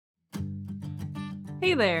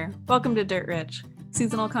Hey there! Welcome to Dirt Rich,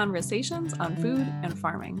 seasonal conversations on food and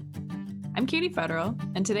farming. I'm Katie Federal,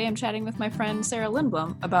 and today I'm chatting with my friend Sarah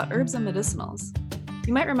Lindblom about herbs and medicinals.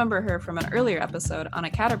 You might remember her from an earlier episode on a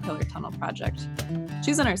caterpillar tunnel project.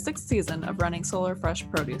 She's in her 6th season of running Solar Fresh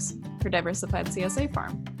Produce, her diversified CSA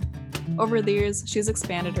farm. Over the years, she's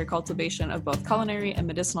expanded her cultivation of both culinary and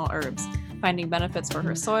medicinal herbs, finding benefits for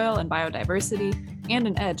her soil and biodiversity, and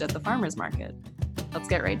an edge at the farmer's market. Let's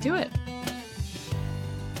get right to it.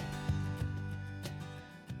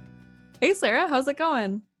 Hey, Sarah, how's it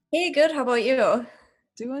going? Hey, good. How about you?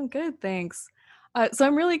 Doing good, thanks. So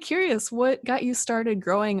I'm really curious, what got you started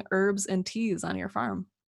growing herbs and teas on your farm?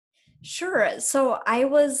 Sure. So I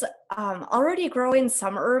was already growing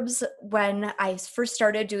some herbs when I first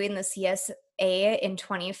started doing the CSA in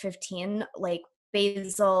 2015, like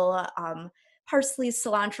basil, parsley,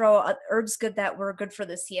 cilantro, herbs good that were good for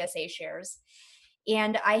the CSA shares.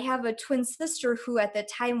 And I have a twin sister who at the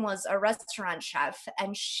time was a restaurant chef,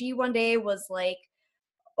 and she one day was like,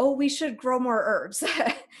 "Oh, we should grow more herbs."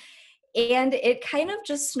 And it kind of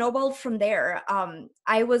just snowballed from there.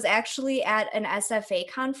 I was actually at an SFA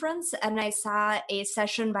conference and I saw a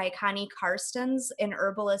session by Connie Karstens, an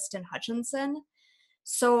herbalist in Hutchinson.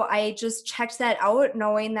 So I just checked that out,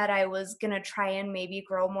 knowing that I was going to try and maybe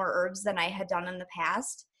grow more herbs than I had done in the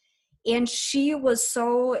past. And she was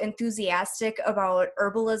so enthusiastic about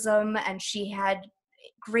herbalism and she had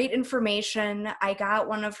great information. I got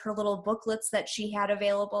one of her little booklets that she had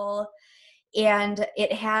available, and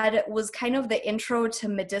it had was kind of the intro to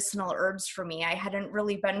medicinal herbs for me. I hadn't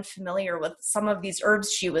really been familiar with some of these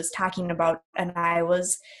herbs she was talking about, and I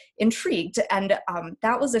was intrigued. And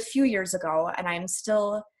that was a few years ago, and I'm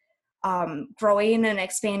still growing and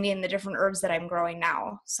expanding the different herbs that I'm growing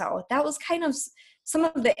now. So that was kind of some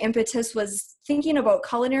of the impetus, was thinking about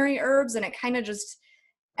culinary herbs, and it kind of just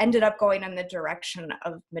ended up going in the direction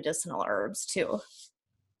of medicinal herbs too.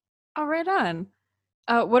 Oh, right on.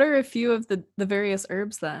 What are a few of the various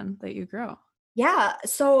herbs then that you grow? Yeah,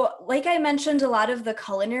 so like I mentioned, a lot of the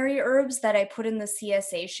culinary herbs that I put in the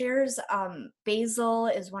CSA shares, basil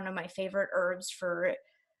is one of my favorite herbs for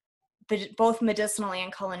both medicinal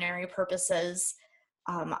and culinary purposes.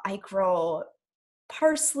 I grow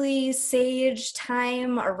parsley, sage,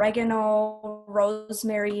 thyme, oregano,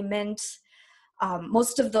 rosemary, mint,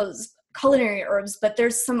 most of those culinary herbs, but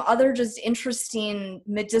there's some other just interesting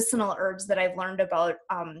medicinal herbs that I've learned about.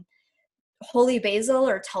 Holy basil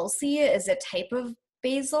or Tulsi is a type of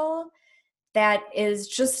basil that is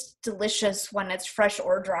just delicious when it's fresh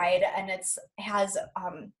or dried, and it's has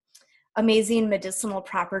amazing medicinal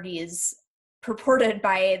properties purported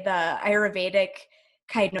by the Ayurvedic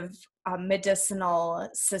kind of medicinal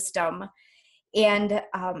system. And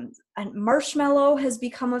marshmallow has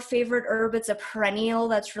become a favorite herb. It's a perennial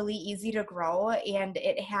that's really easy to grow, and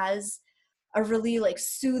it has a really like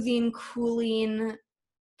soothing, cooling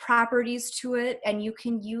properties to it. And you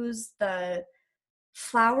can use the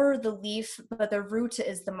flower, the leaf, but the root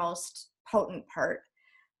is the most potent part.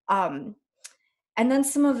 Um, and then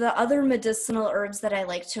some of the other medicinal herbs that I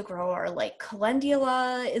like to grow are like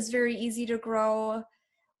calendula is very easy to grow,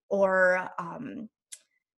 or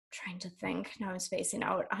trying to think, now I'm spacing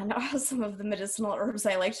out on some of the medicinal herbs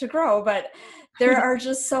I like to grow, but there are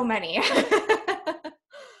just so many.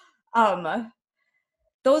 um,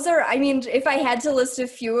 those are, I mean, if I had to list a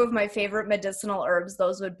few of my favorite medicinal herbs,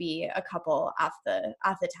 those would be a couple off the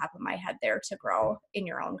top of my head there to grow in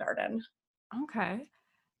your own garden. Okay.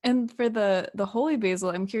 And for the holy basil,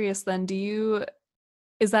 I'm curious then,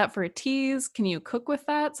 is that for teas? Can you cook with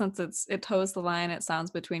that since it toes the line, it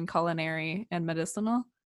sounds, between culinary and medicinal?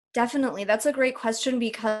 Definitely. That's a great question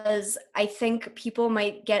because I think people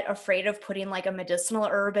might get afraid of putting like a medicinal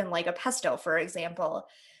herb in like a pesto, for example.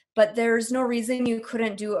 But there's no reason you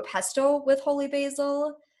couldn't do a pesto with holy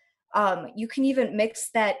basil. You can even mix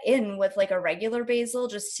that in with like a regular basil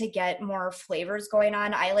just to get more flavors going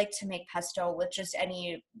on. I like to make pesto with just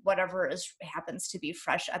any whatever is happens to be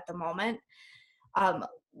fresh at the moment. um,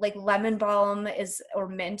 like lemon balm is or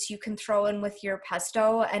mint you can throw in with your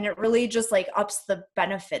pesto, and it really just like ups the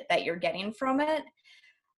benefit that you're getting from it.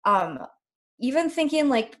 um, Even thinking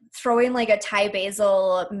like throwing like a Thai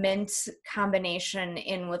basil mint combination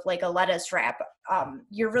in with like a lettuce wrap,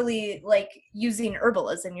 you're really like using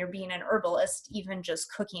herbalism, you're being an herbalist, even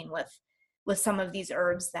just cooking with some of these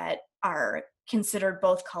herbs that are considered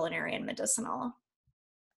both culinary and medicinal.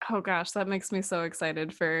 Oh gosh, that makes me so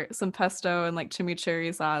excited for some pesto and like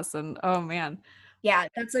chimichurri sauce and oh man. Yeah,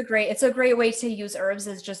 it's a great way to use herbs,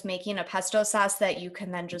 is just making a pesto sauce that you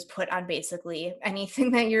can then just put on basically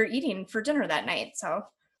anything that you're eating for dinner that night. So,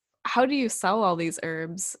 how do you sell all these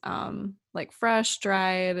herbs? Like fresh,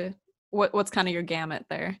 dried? What's kind of your gamut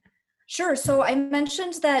there? Sure. So I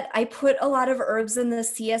mentioned that I put a lot of herbs in the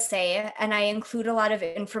CSA and I include a lot of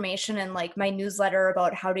information in like my newsletter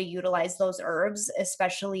about how to utilize those herbs,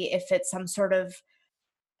 especially if it's some sort of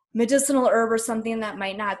medicinal herb or something that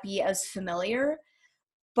might not be as familiar.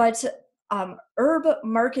 But herb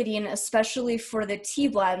marketing, especially for the tea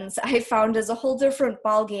blends, I found is a whole different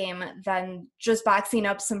ballgame than just boxing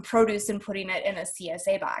up some produce and putting it in a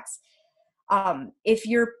CSA box. If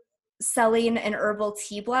you're selling an herbal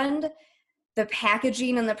tea blend, the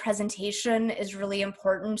packaging and the presentation is really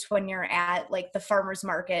important when you're at like the farmer's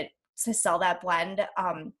market to sell that blend.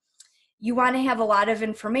 You want to have a lot of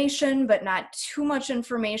information, but not too much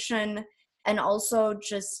information, and also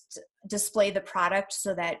just display the product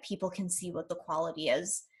so that people can see what the quality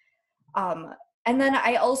is. Um, and then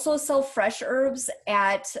I also sell fresh herbs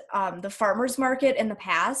at the farmer's market in the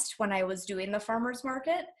past when I was doing the farmer's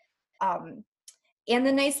market. Um, and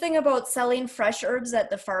the nice thing about selling fresh herbs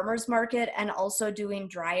at the farmer's market and also doing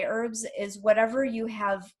dry herbs is whatever you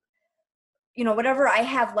have, whatever I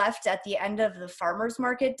have left at the end of the farmer's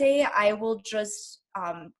market day, I will just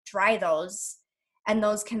dry those, and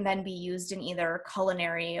those can then be used in either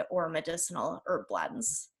culinary or medicinal herb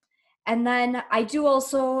blends. And then I do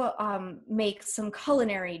also make some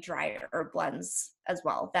culinary dry herb blends as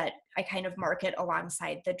well that I kind of market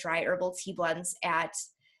alongside the dry herbal tea blends at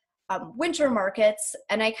winter markets.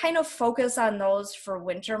 And I kind of focus on those for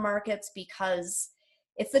winter markets because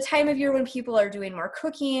it's the time of year when people are doing more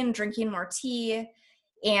cooking, drinking more tea,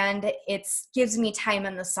 and it gives me time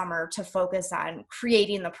in the summer to focus on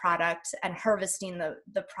creating the product and harvesting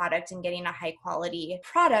the product and getting a high quality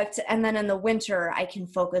product. And then in the winter, I can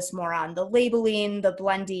focus more on the labeling, the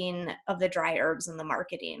blending of the dry herbs, and the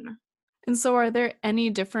marketing. And so are there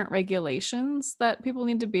any different regulations that people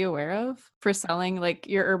need to be aware of for selling like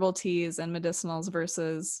your herbal teas and medicinals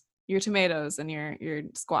versus your tomatoes and your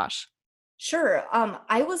squash? Sure.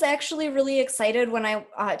 I was actually really excited when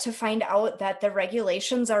I to find out that the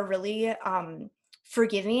regulations are really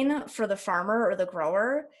forgiving for the farmer or the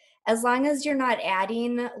grower, as long as you're not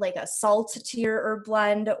adding like a salt to your herb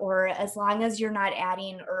blend, or as long as you're not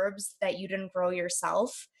adding herbs that you didn't grow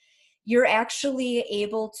yourself. You're actually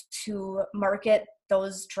able to market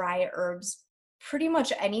those dry herbs pretty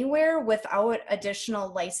much anywhere without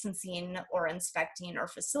additional licensing or inspecting or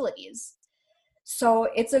facilities. So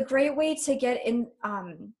it's a great way to get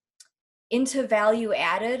into value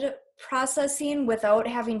added processing without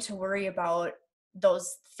having to worry about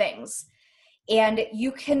those things. And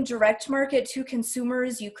you can direct market to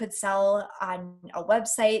consumers. You could sell on a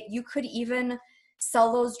website. You could even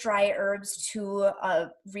sell those dry herbs to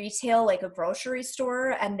a retail, like a grocery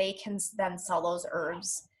store, and they can then sell those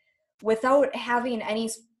herbs without having any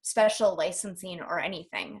special licensing or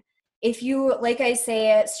anything. If you, like I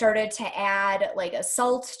say, started to add like a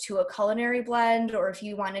salt to a culinary blend, or if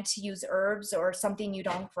you wanted to use herbs or something you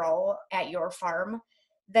don't grow at your farm,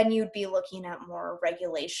 then you'd be looking at more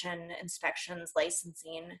regulation, inspections,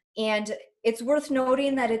 licensing. And it's worth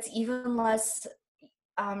noting that it's even less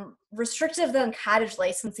restrictive than cottage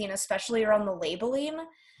licensing, especially around the labeling.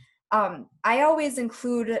 I always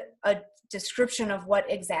include a description of what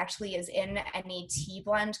exactly is in any tea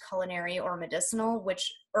blend, culinary or medicinal,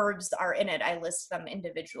 which herbs are in it. I list them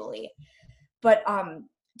individually. But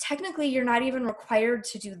technically, you're not even required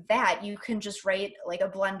to do that. You can just write like a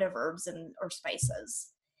blend of herbs or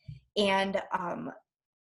spices. And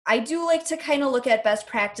I do like to kind of look at best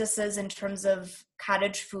practices in terms of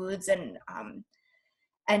cottage foods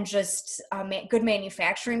and just good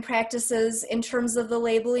manufacturing practices in terms of the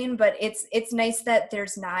labeling, but it's nice that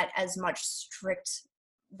there's not as much strict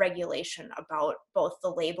regulation about both the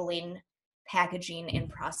labeling, packaging, and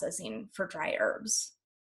processing for dry herbs.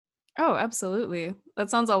 Oh, absolutely. That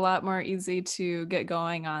sounds a lot more easy to get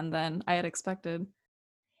going on than I had expected.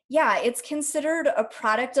 Yeah, it's considered a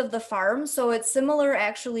product of the farm, so it's similar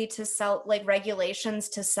actually to sell like regulations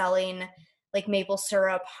to selling like maple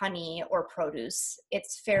syrup, honey, or produce.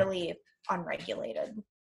 It's fairly unregulated.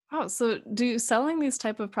 Oh, so do selling these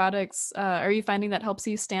type of products, are you finding that helps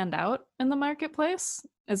you stand out in the marketplace?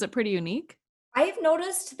 Is it pretty unique? I've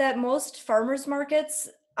noticed that most farmers markets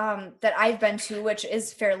that I've been to, which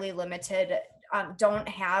is fairly limited, don't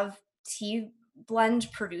have tea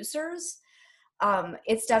blend producers.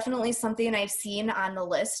 It's definitely something I've seen on the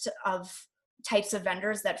list of types of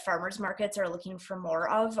vendors that farmers markets are looking for more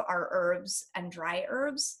of are herbs and dry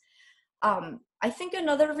herbs. I think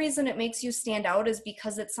another reason it makes you stand out is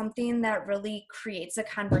because it's something that really creates a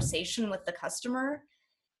conversation with the customer.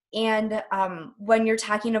 And when you're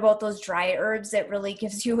talking about those dry herbs, it really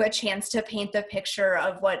gives you a chance to paint the picture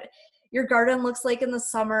of what your garden looks like in the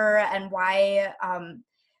summer and why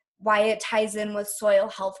it ties in with soil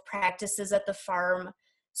health practices at the farm.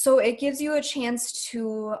 So it gives you a chance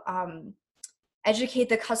to educate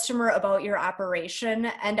the customer about your operation.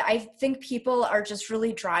 And I think people are just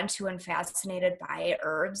really drawn to and fascinated by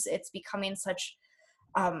herbs. It's becoming such,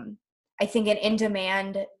 I think, an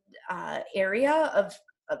in-demand area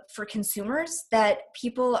for consumers that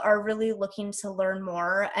people are really looking to learn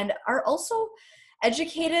more and are also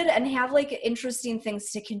educated and have like interesting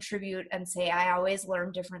things to contribute and say. I always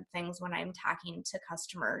learn different things when I'm talking to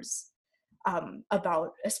customers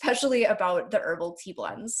especially about the herbal tea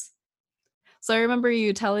blends. So I remember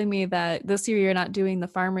you telling me that this year you're not doing the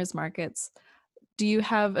farmers markets. Do you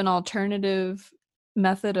have an alternative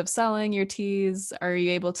method of selling your teas? Are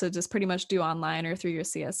you able to just pretty much do online or through your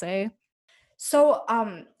CSA? So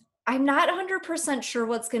I'm not 100% sure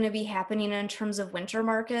what's going to be happening in terms of winter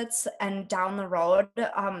markets and down the road.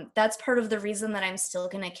 That's part of the reason that I'm still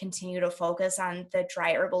going to continue to focus on the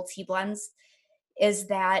dry herbal tea blends, is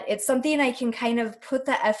that it's something I can kind of put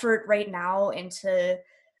the effort right now into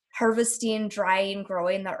harvesting, drying,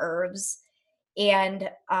 growing the herbs.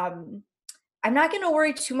 And I'm not going to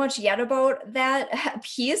worry too much yet about that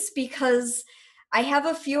piece because I have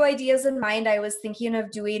a few ideas in mind. I was thinking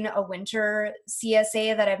of doing a winter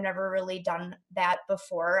CSA that I've never really done that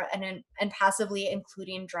before, and possibly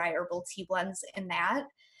including dry herbal tea blends in that.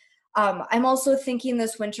 I'm also thinking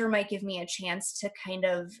this winter might give me a chance to kind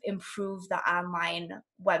of improve the online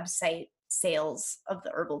website sales of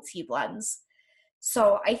the herbal tea blends.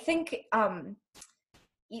 So I think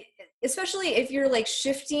especially if you're like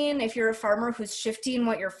shifting, if you're a farmer who's shifting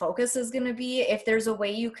what your focus is going to be, if there's a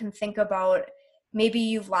way you can think about, maybe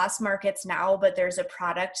you've lost markets now, but there's a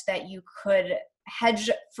product that you could hedge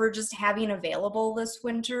for just having available this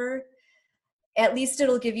winter, at least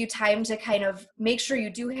it'll give you time to kind of make sure you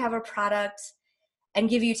do have a product and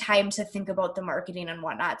give you time to think about the marketing and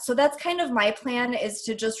whatnot. So that's kind of my plan, is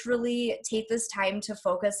to just really take this time to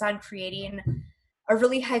focus on creating a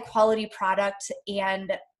really high quality product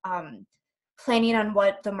and planning on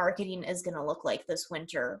what the marketing is going to look like this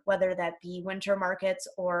winter, whether that be winter markets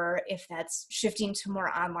or if that's shifting to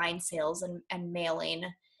more online sales and mailing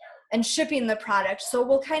and shipping the product. So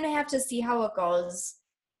we'll kind of have to see how it goes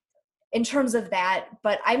in terms of that,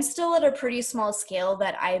 but I'm still at a pretty small scale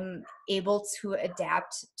that I'm able to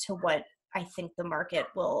adapt to what I think the market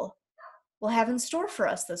will have in store for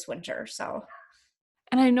us this winter. So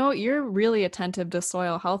And I know you're really attentive to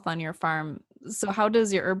soil health on your farm. So how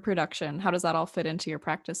does your herb production, how does that all fit into your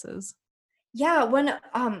practices? yeah, when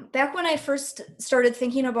back when I first started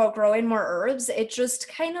thinking about growing more herbs, it just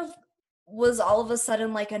kind of was all of a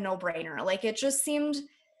sudden like a no-brainer. Like it just seemed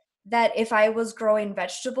that if I was growing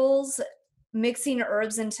vegetables, mixing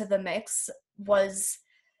herbs into the mix was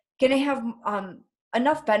going to have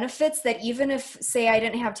enough benefits that even if, say, I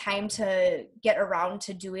didn't have time to get around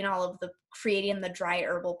to doing all of the creating the dry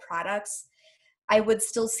herbal products, I would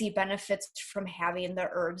still see benefits from having the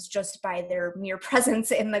herbs just by their mere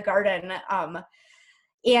presence in the garden.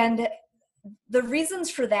 And the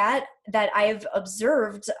reasons for that I've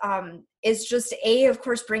observed is just of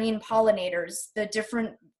course, bringing pollinators. The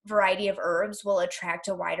different variety of herbs will attract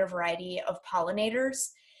a wider variety of pollinators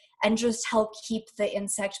and just help keep the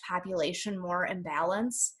insect population more in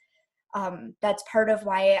balance. That's part of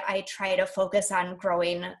why I try to focus on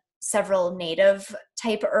growing several native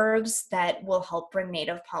type herbs that will help bring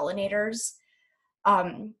native pollinators.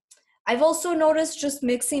 I've also noticed just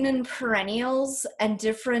mixing in perennials and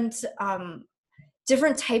different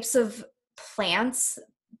types of plants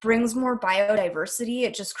brings more biodiversity.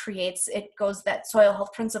 It just goes that soil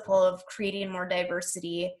health principle of creating more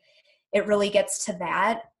diversity. It really gets to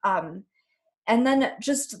that. And then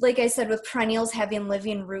just like I said, with perennials having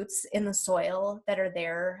living roots in the soil that are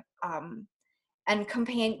there, and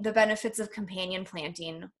the benefits of companion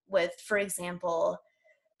planting with, for example,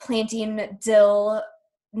 planting dill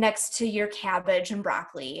next to your cabbage and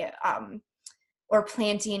broccoli, or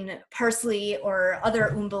planting parsley or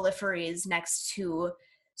other umbelliferas next to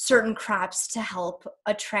certain crops to help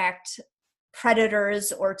attract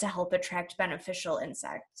predators or to help attract beneficial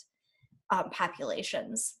insect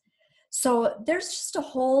populations. So there's just a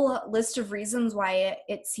whole list of reasons why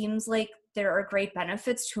it seems like there are great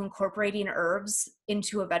benefits to incorporating herbs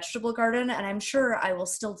into a vegetable garden, and I'm sure I will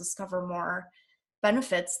still discover more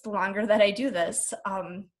benefits the longer that I do this.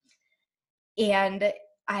 And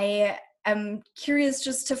I am curious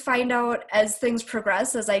just to find out as things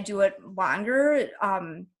progress, as I do it longer,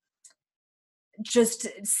 just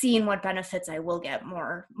seeing what benefits I will get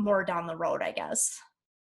more down the road, I guess.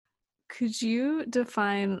 Could you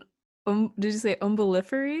define, did you say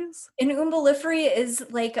umbelliferes? An umbelliferae is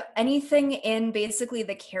like anything in basically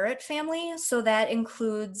the carrot family. So that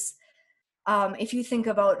includes, if you think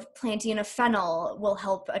about planting a fennel will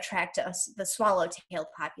help attract the swallowtail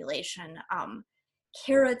population.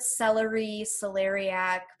 Carrots, celery,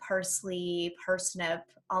 celeriac, parsley, parsnip,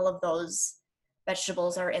 all of those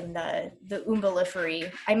vegetables are in the umbelliferae.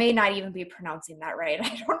 I may not even be pronouncing that right.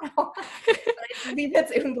 I don't know. But I believe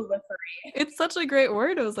it's umbelliferae. It's such a great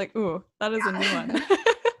word. I was like, ooh, that is a new Yeah. one.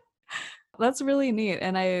 That's really neat.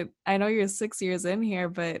 And I know you're 6 years in here,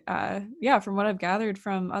 but yeah, from what I've gathered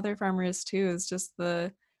from other farmers too, is just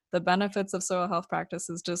the benefits of soil health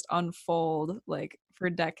practices just unfold like for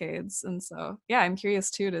decades. And so yeah, I'm curious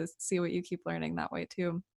too to see what you keep learning that way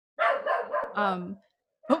too. Um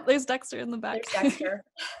oh, there's Dexter in the back. There's Dexter.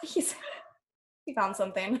 He found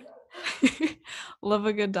something. Love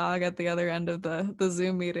a good dog at the other end of the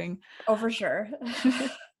Zoom meeting. Oh, for sure.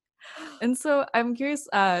 And so I'm curious,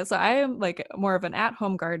 so I am like more of an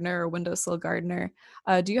at-home gardener or windowsill gardener.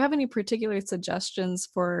 Do you have any particular suggestions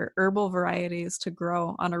for herbal varieties to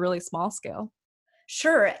grow on a really small scale?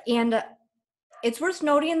 Sure. And it's worth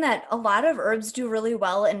noting that a lot of herbs do really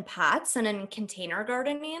well in pots and in container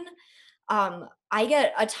gardening. I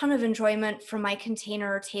get a ton of enjoyment from my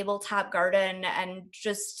container tabletop garden and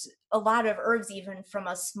just a lot of herbs, even from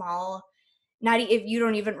a small, if you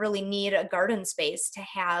don't even really need a garden space to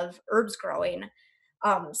have herbs growing.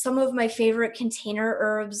 Some of my favorite container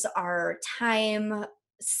herbs are thyme,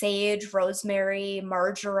 sage, rosemary,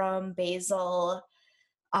 marjoram, basil.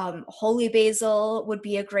 Holy basil would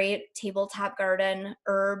be a great tabletop garden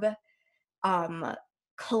herb. Um,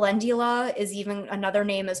 Calendula is even another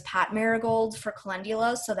name is pot marigold for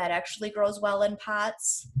calendula, so that actually grows well in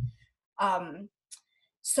pots. Um,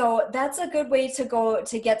 so that's a good way to go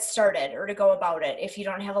to get started or to go about it if you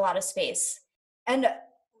don't have a lot of space. And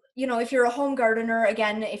if you're a home gardener,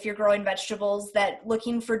 again, if you're growing vegetables, that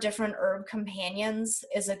looking for different herb companions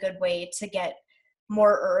is a good way to get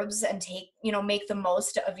more herbs and make the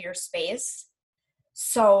most of your space.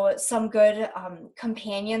 So some good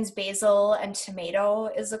companions, basil and tomato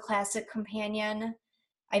is a classic companion.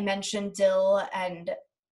 I mentioned dill and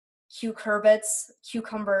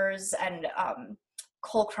cucumbers and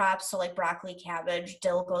cole crops, so like broccoli, cabbage.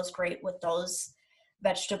 Dill goes great with those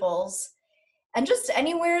vegetables. And just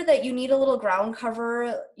anywhere that you need a little ground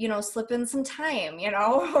cover, slip in some thyme,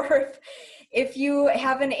 or if you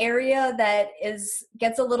have an area that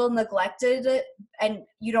gets a little neglected and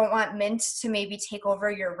you don't want mint to maybe take over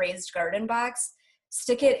your raised garden box,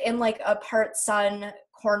 stick it in like a part sun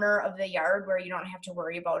corner of the yard where you don't have to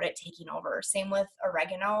worry about it taking over. Same with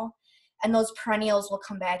oregano. And those perennials will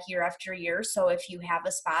come back year after year. So if you have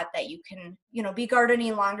a spot that you can, be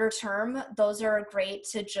gardening longer term, those are great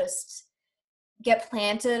to just get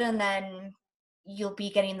planted, and then you'll be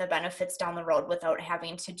getting the benefits down the road without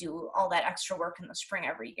having to do all that extra work in the spring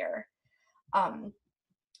every year. And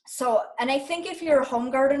I think if you're a home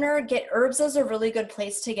gardener, get herbs is a really good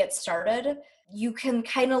place to get started. You can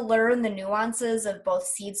kind of learn the nuances of both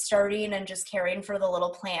seed starting and just caring for the little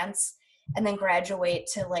plants, and then graduate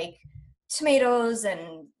to like tomatoes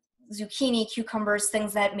and zucchini, cucumbers,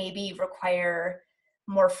 things that maybe require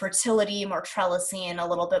more fertility, more trellising, a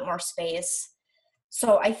little bit more space.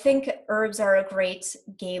 So I think herbs are a great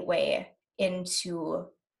gateway into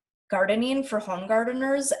gardening for home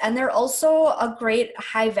gardeners, and they're also a great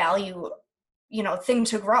high value, thing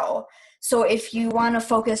to grow. So if you want to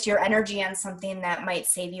focus your energy on something that might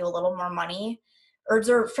save you a little more money,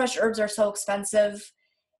 fresh herbs are so expensive,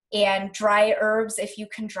 and dry herbs, if you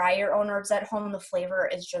can dry your own herbs at home, the flavor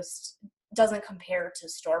doesn't compare to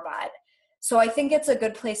store-bought. So I think it's a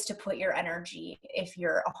good place to put your energy if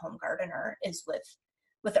you're a home gardener is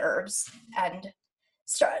with herbs. And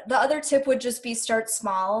the other tip would just be start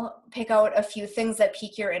small, pick out a few things that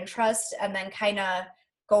pique your interest, and then kind of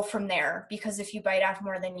go from there. Because if you bite off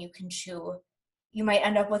more than you can chew, you might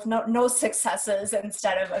end up with no successes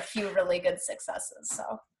instead of a few really good successes.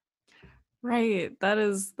 So. Right. That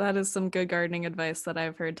is some good gardening advice that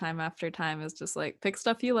I've heard time after time, is just like pick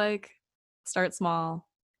stuff you like, start small,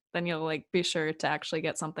 then you'll like be sure to actually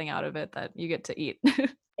get something out of it that you get to eat.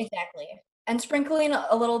 Exactly. And sprinkling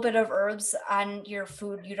a little bit of herbs on your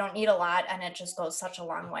food, you don't need a lot, and it just goes such a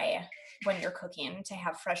long way when you're cooking to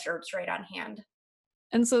have fresh herbs right on hand.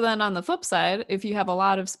 And so then on the flip side, if you have a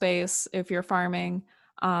lot of space, if you're farming,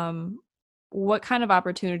 what kind of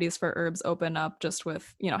opportunities for herbs open up just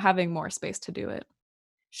with, having more space to do it?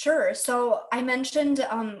 Sure. So I mentioned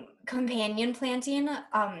companion planting.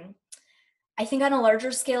 I think on a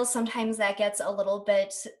larger scale, sometimes that gets a little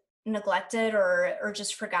bit neglected or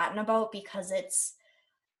just forgotten about because it's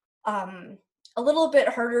um, a little bit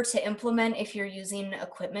harder to implement if you're using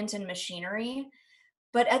equipment and machinery.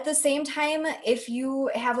 But at the same time, if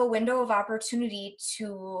you have a window of opportunity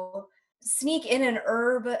to sneak in an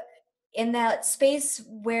herb in that space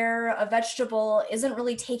where a vegetable isn't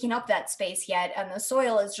really taking up that space yet and the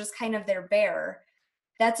soil is just kind of there bare,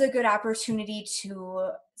 that's a good opportunity to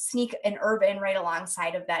sneak an herb in right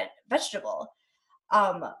alongside of that vegetable.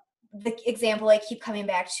 Um, the example I keep coming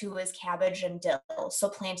back to is cabbage and dill. So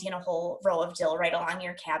planting a whole row of dill right along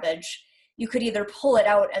your cabbage. You could either pull it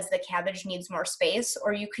out as the cabbage needs more space,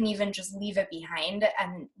 or you can even just leave it behind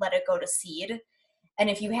and let it go to seed. And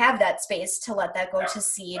if you have that space to let that go to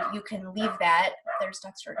seed, you can leave that. There's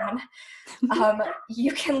Dexter again.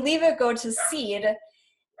 You can leave it go to seed,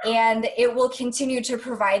 and it will continue to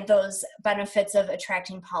provide those benefits of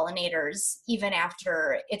attracting pollinators even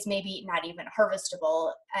after it's maybe not even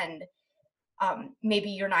harvestable, and maybe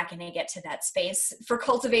you're not going to get to that space for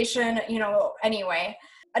cultivation, anyway.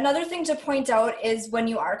 Another thing to point out is when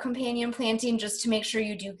you are companion planting, just to make sure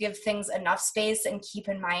you do give things enough space, and keep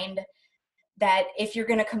in mind that if you're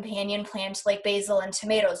going to companion plant like basil and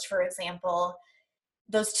tomatoes, for example,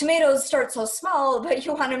 those tomatoes start so small, but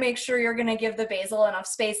you want to make sure you're going to give the basil enough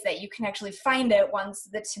space that you can actually find it once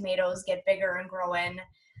the tomatoes get bigger and grow in.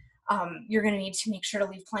 You're going to need to make sure to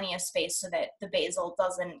leave plenty of space so that the basil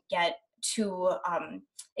doesn't get too,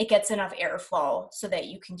 it gets enough airflow so that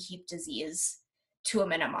you can keep disease to a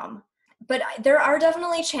minimum. But there are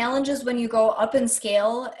definitely challenges when you go up in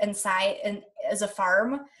scale and size and as a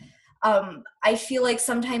farm. I feel like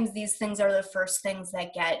sometimes these things are the first things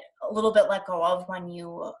that get a little bit let go of when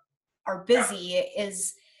you are busy,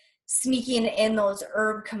 is sneaking in those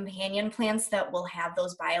herb companion plants that will have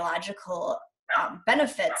those biological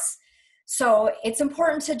benefits. So it's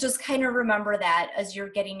important to just kind of remember that as you're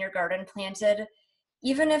getting your garden planted.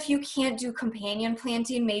 Even if you can't do companion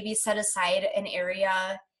planting, maybe set aside an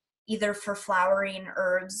area either for flowering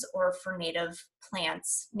herbs or for native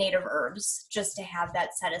plants, native herbs, just to have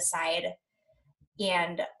that set aside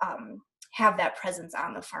and have that presence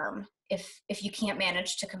on the farm if you can't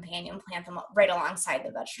manage to companion plant them right alongside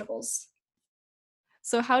the vegetables.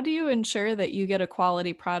 So how do you ensure that you get a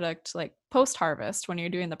quality product like post-harvest when you're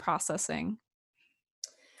doing the processing?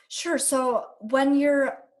 Sure. So when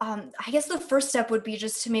you're, I guess the first step would be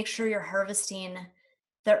just to make sure you're harvesting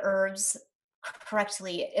the herbs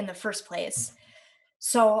correctly in the first place.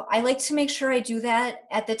 So I like to make sure I do that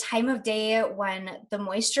at the time of day when the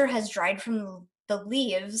moisture has dried from the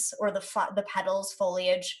leaves or the petals,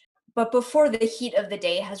 foliage, but before the heat of the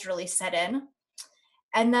day has really set in.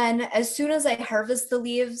 And then as soon as I harvest the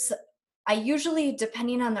leaves, I usually,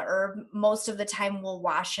 depending on the herb, most of the time will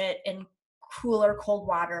wash it in cool or cold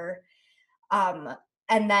water, um,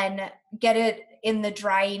 and then get it in the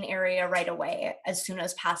drying area right away as soon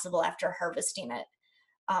as possible after harvesting it.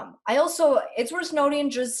 I also, it's worth noting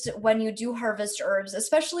just when you do harvest herbs,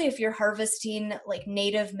 especially if you're harvesting like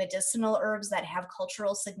native medicinal herbs that have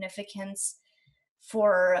cultural significance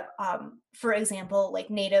for example, like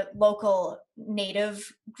local native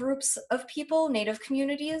groups of people, native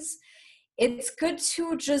communities, it's good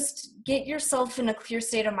to just get yourself in a clear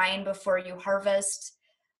state of mind before you harvest,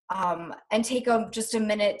 and take just a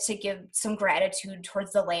minute to give some gratitude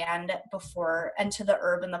towards the land before, and to the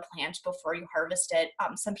herb and the plant before you harvest it.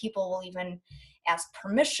 Some people will even ask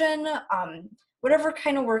permission, whatever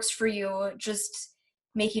kind of works for you, just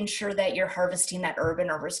making sure that you're harvesting that herb in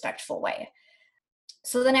a respectful way.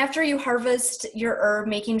 So then after you harvest your herb,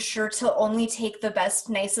 making sure to only take the best,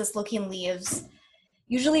 nicest looking leaves,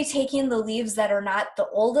 usually taking the leaves that are not the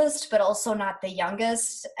oldest, but also not the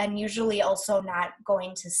youngest, and usually also not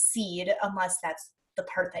going to seed unless that's the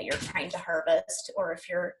part that you're trying to harvest, or if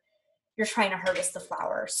you're trying to harvest the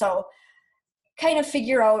flower. So kind of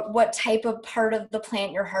figure out what type of part of the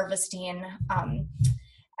plant you're harvesting.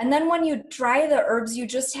 And then when you dry the herbs, you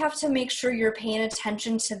just have to make sure you're paying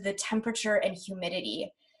attention to the temperature and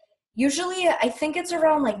humidity. Usually, I think it's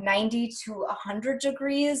around like 90 to 100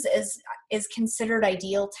 degrees is considered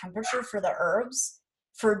ideal temperature for the herbs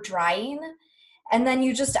for drying. And then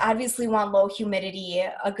you just obviously want low humidity,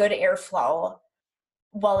 a good airflow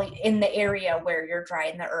while in the area where you're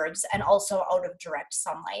drying the herbs, and also out of direct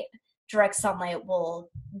sunlight. Direct sunlight will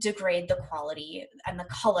degrade the quality and the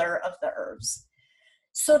color of the herbs.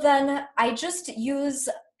 So then I just use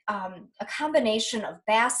a combination of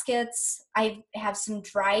baskets. I have some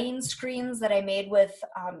drying screens that I made with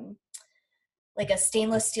like a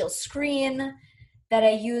stainless steel screen that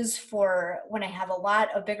I use for when I have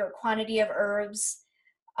a bigger quantity of herbs.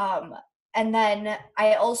 And then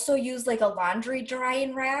I also use like a laundry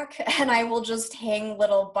drying rack, and I will just hang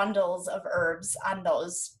little bundles of herbs on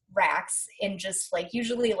those racks in just like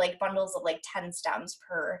usually like bundles of like 10 stems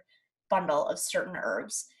per bundle of certain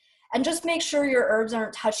herbs. And just make sure your herbs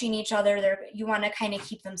aren't touching each other. You want to kind of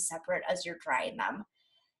keep them separate as you're drying them.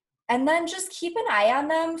 And then just keep an eye on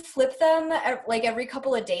them, flip them like every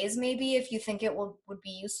couple of days maybe if you think it would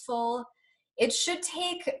be useful. It should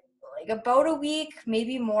take like about a week,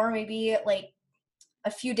 maybe more, maybe like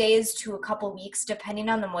a few days to a couple weeks, depending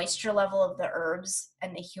on the moisture level of the herbs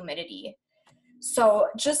and the humidity. So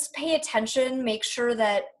just pay attention, make sure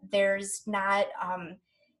that there's not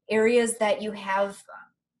areas that you have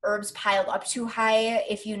herbs piled up too high.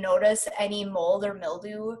 If you notice any mold or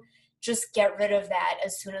mildew, just get rid of that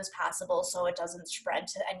as soon as possible so it doesn't spread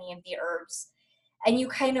to any of the herbs. And you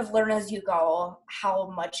kind of learn as you go how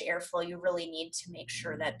much airflow you really need to make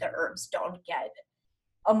sure that the herbs don't get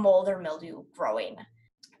a mold or mildew growing.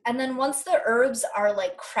 And then once the herbs are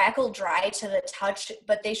like crackle dry to the touch,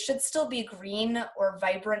 but they should still be green or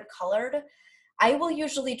vibrant colored, I will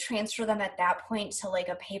usually transfer them at that point to like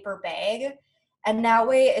a paper bag. And that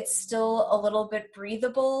way it's still a little bit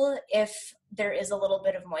breathable if there is a little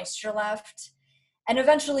bit of moisture left. And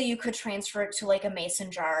eventually you could transfer it to like a mason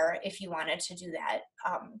jar if you wanted to do that,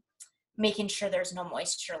 making sure there's no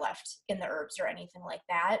moisture left in the herbs or anything like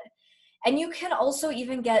that. And you can also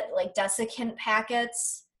even get like desiccant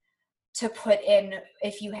packets to put in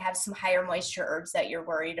if you have some higher moisture herbs that you're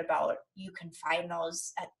worried about. You can find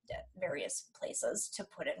those at various places to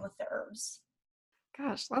put in with the herbs.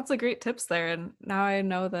 Gosh, lots of great tips there. And now I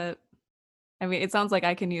know that, I mean, it sounds like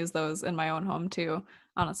I can use those in my own home too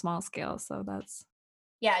on a small scale. So that's...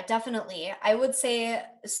 Yeah, definitely. I would say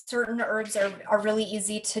certain herbs are really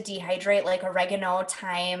easy to dehydrate, like oregano,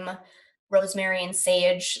 thyme, rosemary, and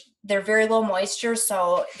sage. They're very low moisture,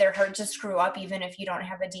 so they're hard to screw up even if you don't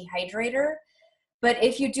have a dehydrator. But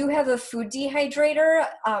if you do have a food dehydrator,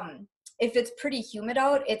 if it's pretty humid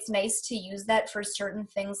out, it's nice to use that for certain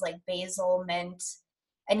things like basil, mint,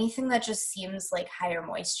 anything that just seems like higher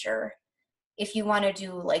moisture. If you want to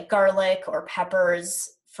do like garlic or peppers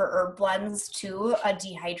for herb blends too, a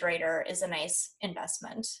dehydrator is a nice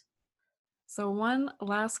investment. So one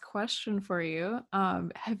last question for you.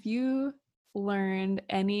 Have you learned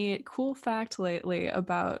any cool fact lately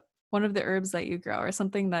about one of the herbs that you grow or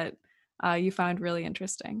something that you found really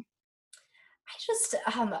interesting? I just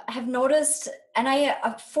have noticed, and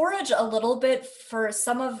I forage a little bit for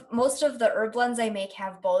most of the herb blends I make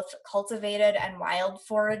have both cultivated and wild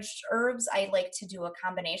foraged herbs. I like to do a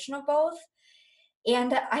combination of both.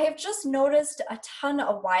 And I have just noticed a ton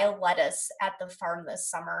of wild lettuce at the farm this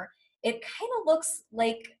summer. It kind of looks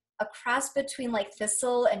like a cross between like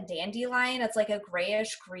thistle and dandelion. It's like a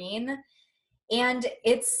grayish green. And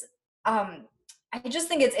it's, I just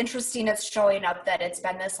think it's interesting it's showing up that it's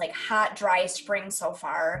been this like hot, dry spring so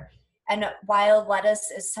far. And wild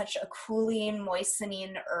lettuce is such a cooling,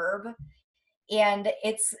 moistening herb. And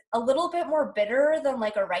it's a little bit more bitter than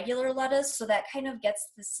like a regular lettuce. So that kind of gets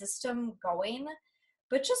the system going.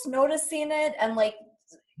 But just noticing it, and like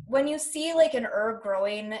when you see like an herb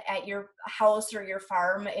growing at your house or your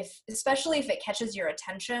farm, especially if it catches your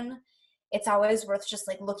attention, it's always worth just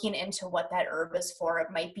like looking into what that herb is for.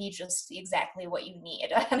 It might be just exactly what you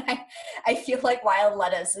need. And I feel like wild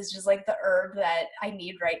lettuce is just like the herb that I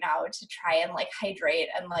need right now to try and like hydrate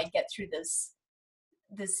and like get through this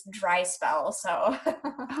dry spell. So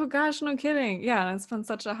Oh gosh, no kidding. Yeah, it's been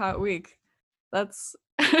such a hot week. That's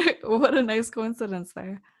what a nice coincidence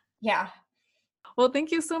there. Yeah. Well,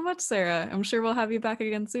 thank you so much, Sarah. I'm sure we'll have you back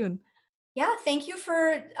again soon. Yeah, thank you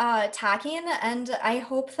for talking, and I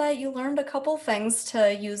hope that you learned a couple things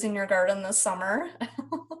to use in your garden this summer.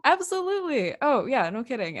 Absolutely. Oh, yeah, no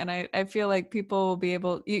kidding. And I feel like people will be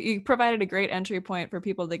able, you provided a great entry point for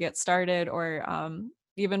people to get started, or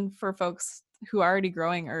even for folks who are already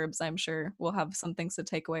growing herbs. I'm sure we'll have some things to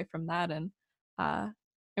take away from that and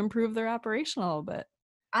improve their operation a little bit.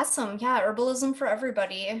 Awesome. Yeah, herbalism for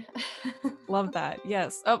everybody. Love that.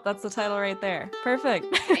 Yes. Oh, that's the title right there. Perfect.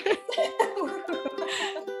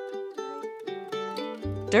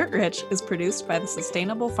 Dirt Rich is produced by the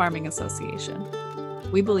Sustainable Farming Association.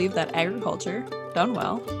 We believe that agriculture, done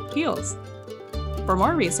well, heals. For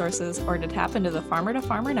more resources or to tap into the Farmer to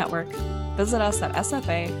Farmer Network, visit us at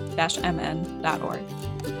sfa-mn.org.